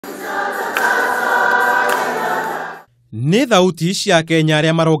Nĩ thauti cia Akenya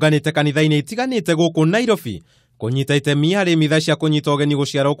arĩa maronganite kanitha-ini itiganite guku Nairobi kunyita itemi harĩ mitha cia kunyita ugeni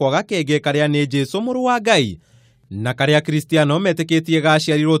guciarwo kwa gakenge karĩa nĩ Jesu mũrũ wa Ngai na karĩa Kristiano metĩkĩtie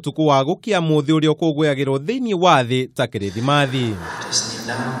gaciarirwo utuku wa gukia umuthi ũrĩa ũkũngũyagĩrwo thĩinĩ wa thĩ ta kĩrĩthimathi.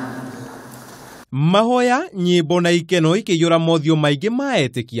 Mahoya, nyĩmbo na ikeno ikĩiyũra mothio maingĩ ma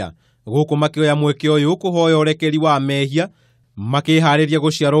Etikia gũkũ makĩoya mweke ũyũ kũhoya ũrekeri wa mehia makĩharĩria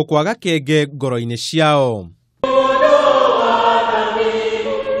guciarwo kwa gakenge ngoro-inĩ ciao.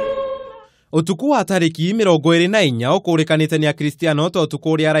 Utuku wa tariki 24 ũkũrĩkanĩte nĩ Kristiano ta utuku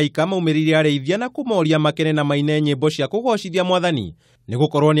ũrĩa araika maumĩrĩire arĩithia na kũmoria makene na maine nyĩmbo cia kũgocithia Mwathani nĩ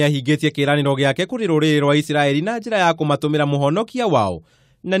gũkorwo nĩ ahingĩtie kĩĩranĩro gĩake kũrĩ rũrĩrĩ rwa Isiraeli na njĩra ya kũmatũmĩra mũhonokia wao.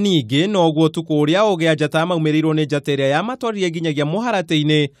 Na ningĩ noguo utuku ũrĩa ũgĩa njata maumĩrĩirwo nĩ njata ĩrĩa yamatwarire nginyagia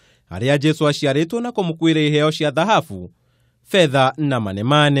mũharatĩ-inĩ harĩa Jesu aciarĩtwo na kũmũkuĩra iheo cia thahabu, fedha na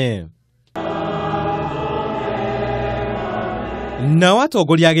manemane. Na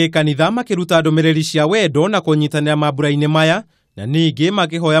atongoria a gĩkanitha makiruta ndumiriri cia wendo na kunyitanira mambura-ini maya na ningĩ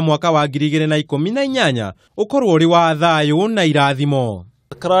makihoya mwaka wa 2018 ukorwo uri wa thayũ na irathimo.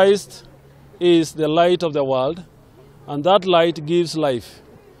 Christ is the light of the world, and that light gives life.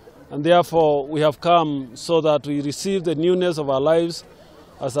 And therefore we have come so that we receive the newness of our lives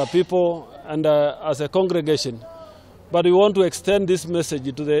as a people and as a congregation. But we want to extend this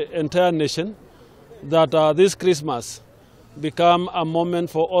message to the entire nation that this Christmas become a moment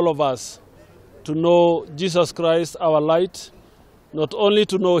for all of us to know Jesus Christ, our light, not only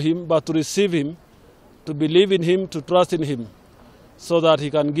to know him, but to receive him, to believe in him, to trust in him, so that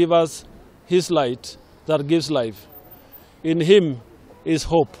he can give us his light that gives life. In him is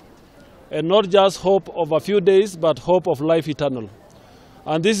hope, and not just hope of a few days, but hope of life eternal.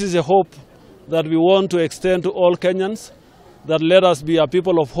 And this is a hope that we want to extend to all Kenyans, that let us be a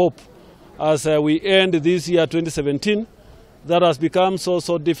people of hope as we end this year 2017, that has become so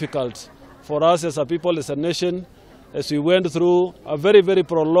difficult for us as a people, as a nation, as we went through a very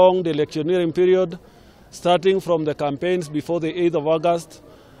prolonged electioneering period, starting from the campaigns before the 8th of August,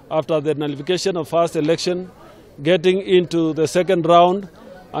 after the nullification of first election, getting into the second round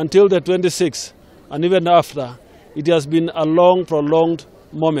until the 26th, and even after, it has been a long prolonged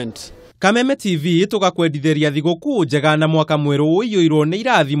moment. Kameme TV tugakwendithĩria thigukuu njega na mwaka mwerũ ũiyũirwo nĩ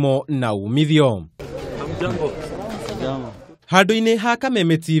irathimo na umithio. Handũ-inĩ ha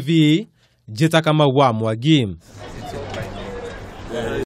Kameme TV, njĩta Kamau wa Mwangi.